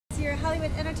your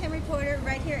Hollywood entertainment reporter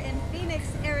right here in Phoenix,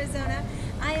 Arizona.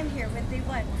 I am here with the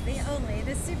one, the only,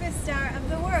 the superstar of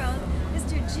the world,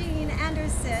 Mr. Gene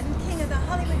Anderson, king of the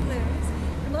Hollywood Blues.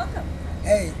 And welcome.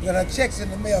 Hey, when her check's in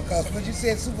the mail, cause when you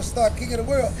said superstar king of the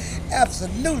world,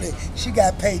 absolutely, she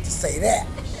got paid to say that.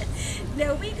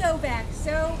 No, we go back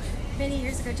so many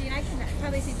years ago, Gene. I can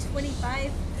probably say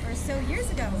 25 or so years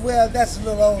ago. Well, that's a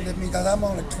little older than me, because I'm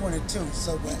only 22,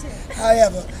 so Me too.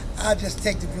 however, I'll just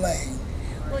take the blame.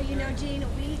 Well, you know, Gene,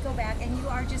 we go back and you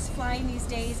are just flying these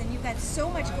days and you've got so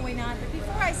much going on. But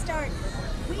before I start,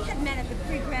 we had met at the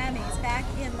pre-Grammys back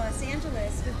in Los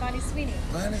Angeles with Bonnie Sweeney.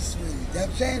 Bonnie Sweeney,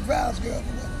 that James Brown's girl.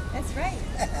 That's right.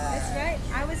 That's right.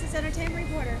 I was his entertainment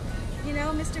reporter. You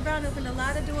know, Mr. Brown opened a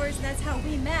lot of doors and that's how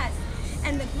we met.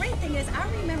 And the great thing is, I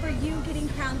remember you getting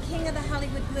crowned King of the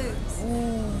Hollywood Blues.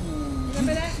 Ooh.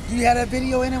 Remember that? Do you have that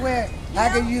video anywhere? I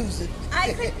know, could use it.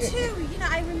 I could too. You know,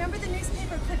 I remember the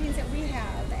newspaper clippings that we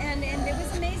have, and it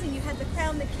was amazing. You had the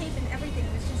crown, the cape, and everything.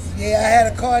 It was just Yeah, I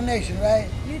had a coronation, right?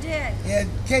 You did. Yeah,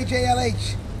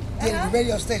 KJLH did it, Uh-huh. the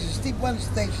radio station, Steve Wonder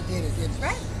station did it.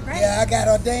 Right, right. Yeah, I got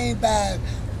ordained by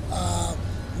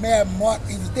Mayor Mark.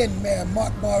 He was then Mayor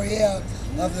Mark Morial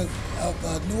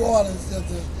of New Orleans, of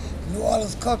the New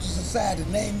Orleans Cultural Society,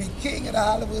 named me King of the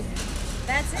Hollywood.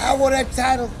 That's it. I wore that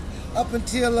title up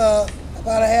until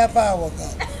about a half hour ago.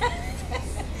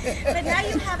 But now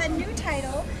you have a new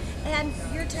title, and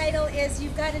your title is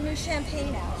you've got a new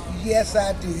champagne out. Yes,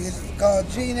 I do. It's called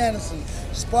Gene Anderson,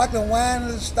 Sparkling Wine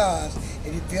of the Stars.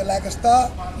 If you feel like a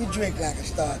star, you drink like a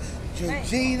star. Right.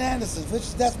 Gene Anderson,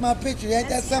 that's my picture. Ain't that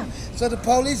That's something? So the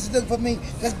police is looking for me.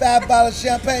 Let's buy a bottle of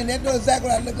champagne. They know exactly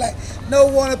what I look like. No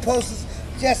wanted posters,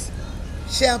 just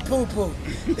shampoo poo.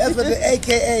 That's what the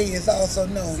AKA is also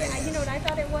known See, as. you know what I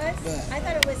thought it was? What?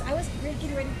 I was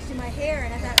getting ready to do my hair,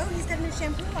 and I thought, oh, he's got a new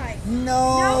shampoo line.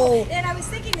 No. And I was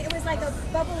thinking it was like a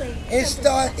bubbly. It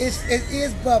shampoo. it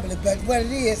is bubbly, but what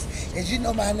it is you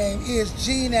know my name is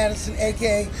Gene Anderson,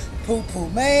 aka Poo Poo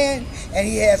Man, and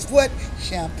he has what?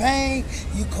 Champagne.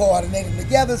 You coordinate them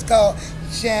together. It's called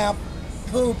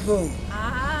Shampoo Poo.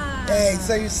 Ah. Hey,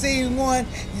 so you seen one,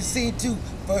 you seen two.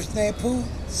 First name Pooh,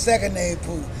 second name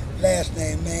Pooh, last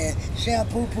name Man.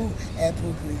 Shampoo Pooh and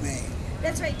Poo Poo Man.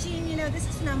 That's right, Gene. You know, this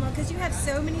is phenomenal because you have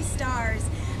so many stars,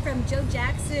 from Joe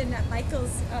Jackson,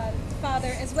 Michael's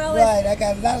father, as well as. Right, I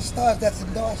got a lot of stars that's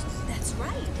endorsed. That's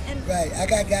right. And Right, I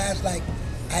got guys like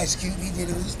Ice Cube, he did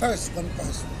it with his first one.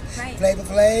 Right. Flavor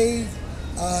Flav,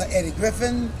 Eddie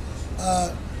Griffin,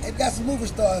 they've got some movie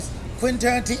stars. Quentin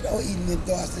Tarantino even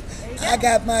endorsed it. There you go. I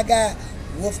got my guy,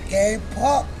 Wolfgang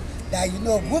Puck. Now you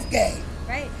know Wolfgang,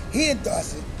 right. he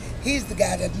endorsed it. He's the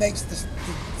guy that makes the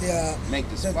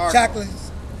sparkle. chocolate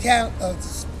count of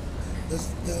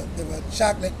the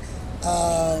chocolate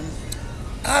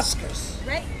Oscars.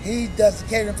 Right. He does the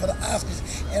catering for the Oscars.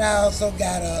 And I also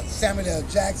got Samuel L.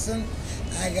 Jackson.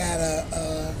 I got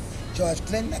George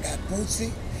Clinton. I got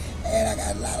Bootsy. And I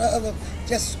got a lot of other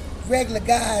just regular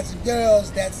guys and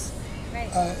girls that's Right.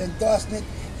 endorsing it.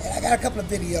 And I got a couple of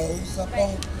videos up Right.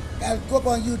 on. Go up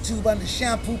on YouTube under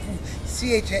Shampoo Poo,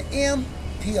 CHAMPOOPOO,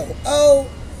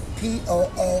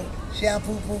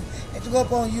 Shampoo Poo. And you go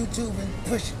up on YouTube and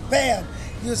push it, bam,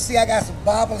 you'll see I got some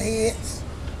bobbleheads.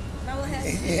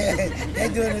 Bubblehead. Yeah, they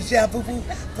doing the Shampoo Poo.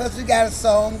 Plus we got a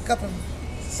song, a couple of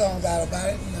songs out about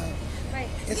it. You know, Right.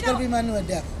 it's You gonna know, be my new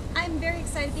endeavor. I'm very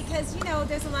excited because, you know,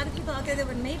 there's a lot of people out there that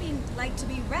would maybe like to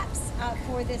be reps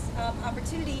for this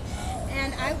opportunity.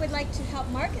 And I would like to help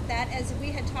market that, as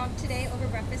we had talked today over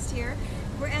breakfast here.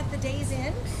 We're at the Days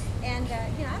Inn, and,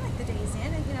 you know, I like the Days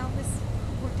Inn, and, you know, was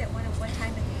worked at one at one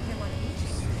time in One Beach.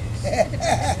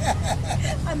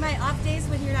 On my off days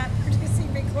when you're not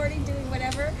producing, recording, doing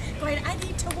whatever, going, I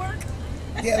need to work.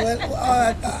 Yeah,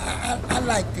 well, I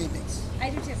like Phoenix. I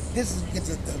do too. This is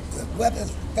the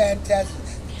weather's fantastic.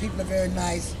 The people are very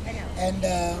nice. I know. And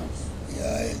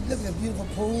look at the beautiful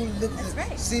pool. Look at That's the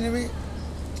right. scenery.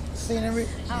 Oh,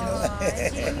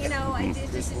 you know, I had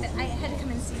to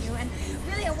come and see you, and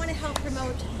really, I want to help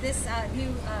promote this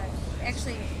new,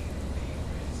 actually.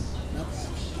 No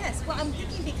problem. Yes. Well, I'm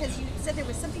thinking because you said there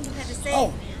was something you had to say.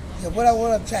 Oh, yeah. What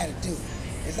I'm trying to do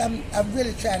is I'm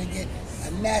really trying to get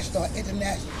a national,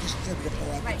 international distributor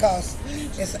for it, Right. because We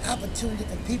need you. it's an opportunity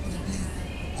for people to be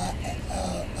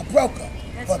a broker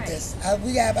That's for right. this.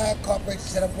 We have our corporation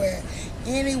set up where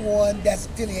anyone that's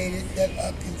affiliated that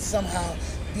can somehow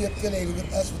be affiliated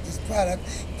with us with this product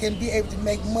can be able to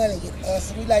make money with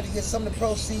us. And we like to get some of the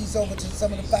proceeds over to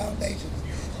some of the foundations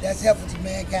that's helpful to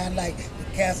mankind, like the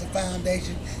Cancer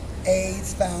Foundation,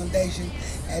 AIDS Foundation,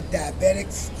 and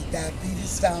Diabetics, the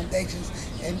Diabetes Foundations,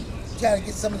 and try to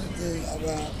get some of the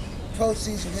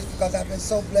proceeds from this because I've been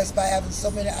so blessed by having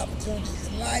so many opportunities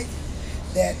in life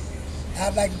that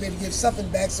I'd like to be able to give something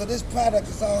back. So this product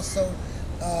is also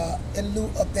in lieu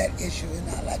of that issue, and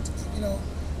I like to,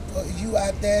 for you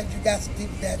out there, if you got some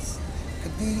people that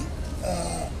could be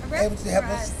able to help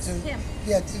us to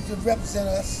represent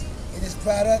us in this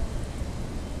product,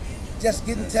 just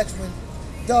get in touch with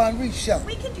Dawn Reese Show.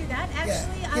 We can do that.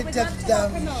 Actually, Yeah, I would love to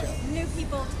help promote new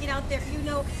people to get out there. If you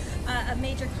know a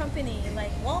major company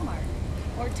like Walmart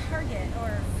or Target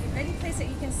or any place that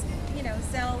you can,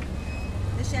 sell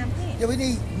the champagne. Yeah, we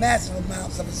need massive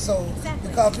amounts of it sold Exactly.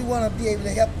 because we want to be able to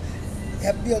help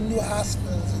build new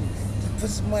hospitals and to put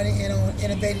some money in on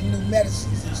innovating new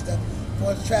medicines and stuff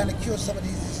for trying to cure some of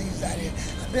these diseases out here.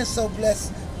 I've been so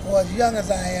blessed for as young as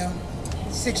I am,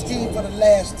 16 for the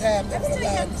last time. I'm still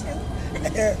young too.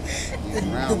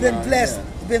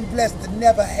 Been blessed to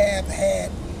never have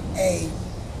had a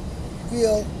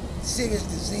real serious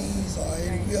disease or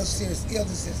any real serious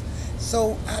illnesses.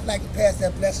 So I'd like to pass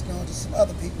that blessing on to some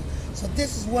other people. So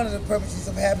this is one of the purposes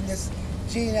of having this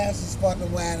Gene Anderson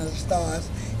Sparkling Wine of the Stars,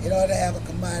 in order to have a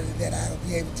commodity that I'll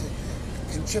be able to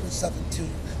contribute something to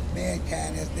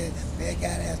mankind has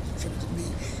contributed to me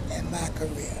and my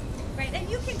career. Right, and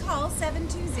you can call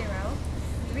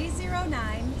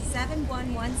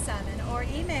 720-309-7117 or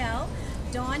email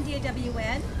Dawn,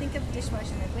 D-A-W-N, think of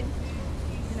dishwashing liquid.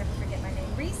 You'll never forget my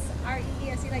name. Reese,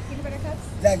 R-E-E-S-E, like peanut butter cups?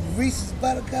 Like Reese's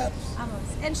Buttercups?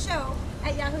 Almost. And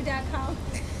show@yahoo.com.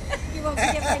 You won't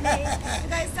forget my name,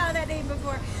 because I saw that name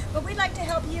before. But we'd like to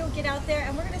help you get out there,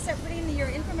 and we're going to start putting your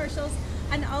infomercials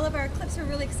on all of our clips. We're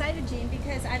really excited, Gene,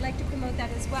 because I'd like to promote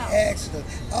that as well. Excellent.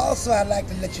 Also, I'd like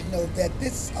to let you know that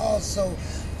this is also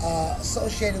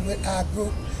associated with our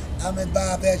group. I'm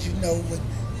involved, as you know, with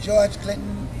George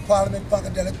Clinton, Parliament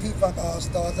Funkadelic, P-Funk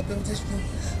All-Stars. I've been with this group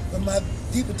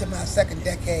deep into my second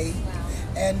decade. Wow.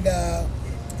 And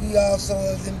we also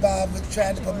is involved with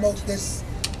trying to promote this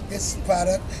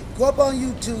product. Go up on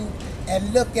YouTube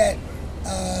and look at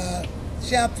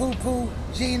Shampoo Poo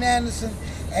Gene Anderson,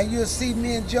 and you'll see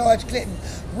me and George Clinton.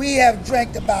 We have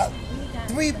drank about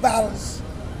 3 bottles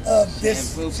of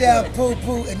this Shampoo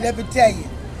Poo, and let me tell you,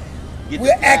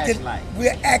 we're acting like it.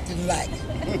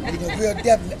 We're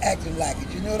definitely acting like it.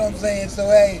 You know what I'm saying? So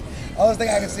hey, all thing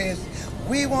I can say is,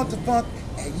 we want the funk,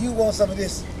 and you want some of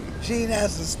this Gene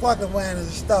Anderson Sparkling Wine of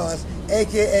the Stars,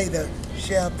 aka the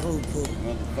Shampoo Poo.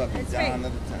 Motherfucking John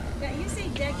of the time. Now, you say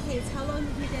decades. How long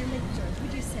have you been with George?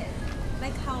 Would you say?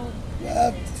 Like how?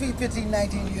 15,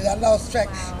 19 years. I lost track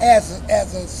as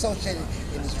associated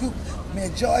in this group. Me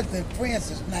and George been friends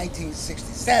since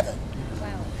 1967.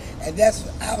 Wow. And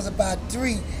I was about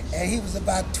 3 and he was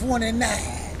about 29. Now,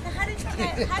 how did you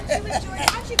and George,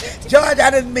 how'd you get to George, I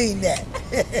didn't mean that.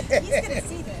 He's going to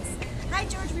see this. Hi,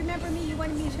 George, remember me? You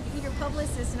wanted me to be your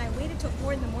publicist, and I waited till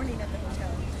 4 in the morning at the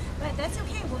hotel. But that's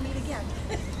okay. We'll meet again.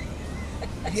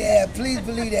 Yeah, please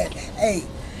believe that. Hey,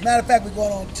 matter of fact, we're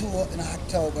going on tour in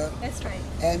October. That's right.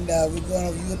 And we're going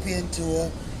on a European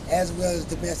tour as well as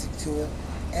domestic tour.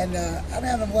 And I'm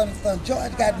having a wonderful fun.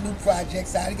 George got new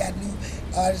projects out. He got new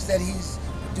artists that he's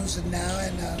producing now,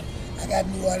 and I got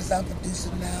new artists I'm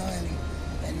producing now,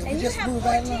 and we just move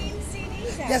right along.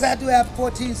 CDs out. Yes, I do have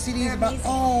 14 CDs of my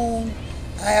own.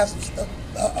 I have some stuff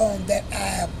that I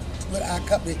have with our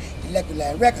company, Electric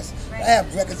Land Records. Right. I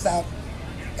have records out,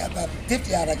 got about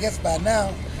 50 out, I guess, by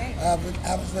now. Right. I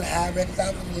was with High Records,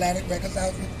 I was with Atlantic Records, I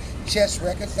was with Chess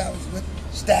Records, I was with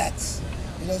Stats.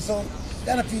 So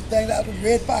done a few things. I was with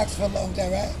Red Fox for a long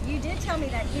time, right? You did tell me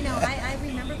that. I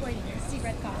remember going to see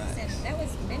Red Fox, and that was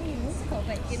many moons ago.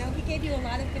 But he gave you a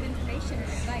lot of good information and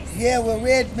advice. Yeah, well,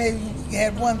 Red maybe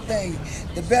had one thing: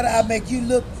 the better I make you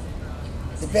look,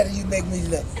 the better you make me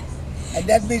look, and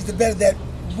that means the better that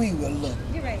we will look.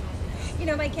 You're right.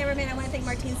 My cameraman, I want to thank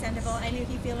Martin Sandoval. I knew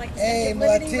he'd feel like the Hey,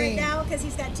 liberty right Martin. now because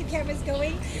he's got 2 cameras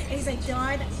going, and he's like,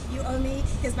 Dawn, you owe me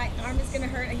because my arm is going to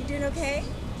hurt. Are you doing okay?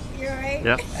 You're all right?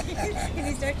 Yeah. And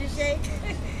he starts to shake.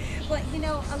 But,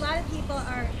 a lot of people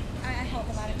I help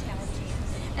a lot of talent,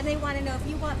 and they want to know if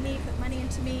you want me to put money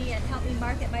into me and help me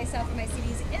market myself or my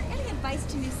CDs. Any advice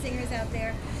to new singers out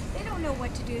there? They don't know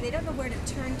what to do. They don't know where to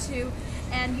turn to.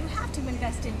 And you have to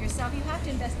invest in yourself. You have to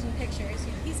invest in pictures.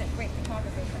 He's a great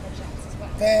photographer for headshots as well.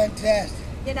 Fantastic.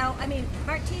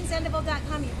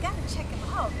 MartinSandoval.com, you've got to check him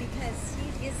out because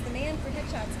he is the man for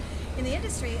headshots in the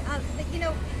industry.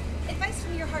 Advice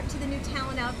from your heart to the new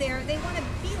talent out there. They want to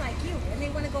be like you, and they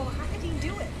want to go, how did he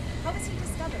do it? How was he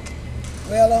discovered?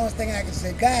 Well, the only thing I can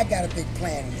say, God got a big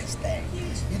plan in this thing.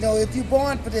 If you're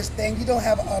born for this thing, you don't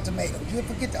have an ultimatum. You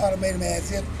forget the ultimatum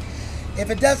as if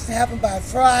it doesn't happen by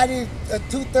Friday,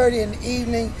 2:30 in the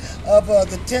evening of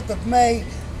the 10th of May,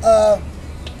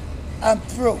 I'm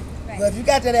through. Right. But if you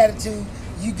got that attitude,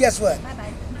 you guess what?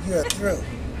 Bye-bye. You're through.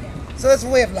 So it's a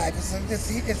way of life.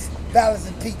 It's balance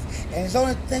and peaks. And it's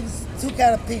only things, two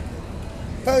kind of people.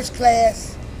 First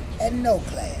class and no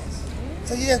class.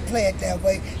 So you just play it that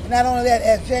way. And not only that,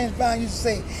 as James Brown used to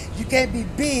say, you can't be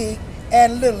big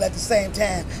and little at the same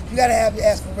time. You got to have your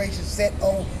aspirations set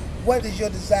on what is your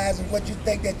desires and what you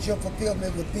think that your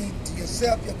fulfillment would be to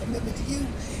yourself, your commitment to you.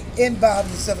 Involve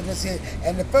yourself in this here.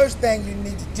 And the first thing you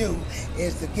need to do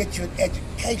is to get you an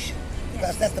education.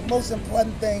 Because that's the most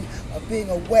important thing of being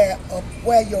aware of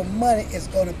where your money is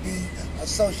going to be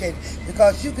associated.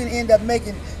 Because you can end up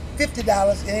making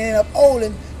 $50 and end up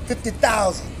owing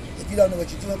 $50,000 if you don't know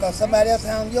what you're doing. Because somebody else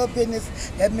handling your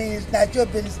business, that means it's not your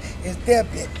business, it's their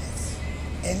business.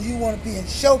 And you want to be in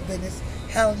show business,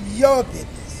 handling your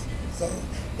business. So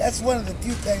that's one of the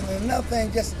few things. And another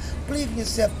thing, just believe in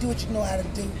yourself, do what you know how to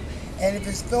do. And if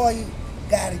it's for you,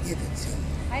 gotta give it to you.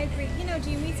 I agree. You know,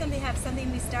 Gene, we have something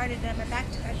we started, and I'm about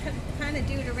to kind of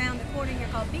do it around the corner here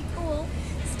called Be Cool,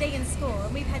 Stay in School.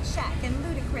 And we've had Shaq and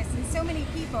Ludacris and so many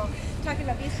people talking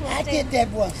about Be Cool, I Stay did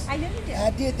that once. I know you did.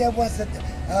 I did that once.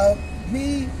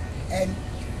 Me and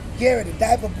Gary, the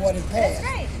diaper boy, in past. That's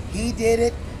right. He did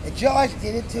it, and George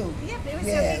did it too. Yep, it was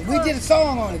yeah, so Be we Cool. did a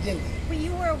song on it, didn't we? Well,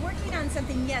 you were working on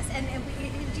something, yes. And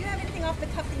do you have anything off the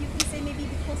cuff that you can say, maybe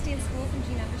Be Cool, Stay in School from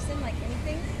Gene Anderson, like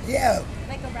anything? Yeah.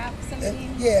 Like a rap,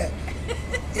 something? Yeah.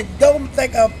 If you don't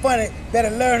think I'm funny, better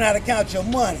learn how to count your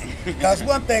money. Because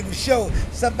one thing for sure,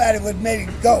 somebody would make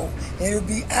it go. And it would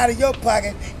be out of your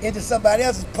pocket into somebody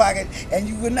else's pocket, and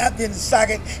you would not be in the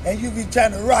socket, and you'd be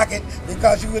trying to rock it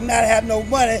because you would not have no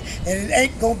money, and it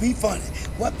ain't gonna be funny.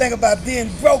 One thing about being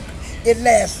broke, it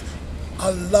lasts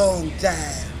a long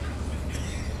time.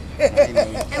 And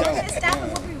we're going to stop,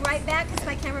 and we'll be right back because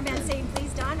my cameraman's saying,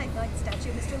 please, Don, I feel like the Statue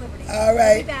of Mr. Liberty. All We'll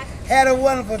right. be back. Had a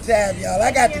wonderful time, y'all.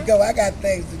 I got to you. go. I got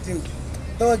things to do.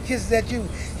 Throwing kisses at you.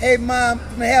 Hey, Mom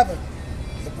from heaven.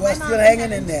 The boy's My still mom hanging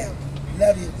from in there. heaven,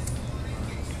 Love you.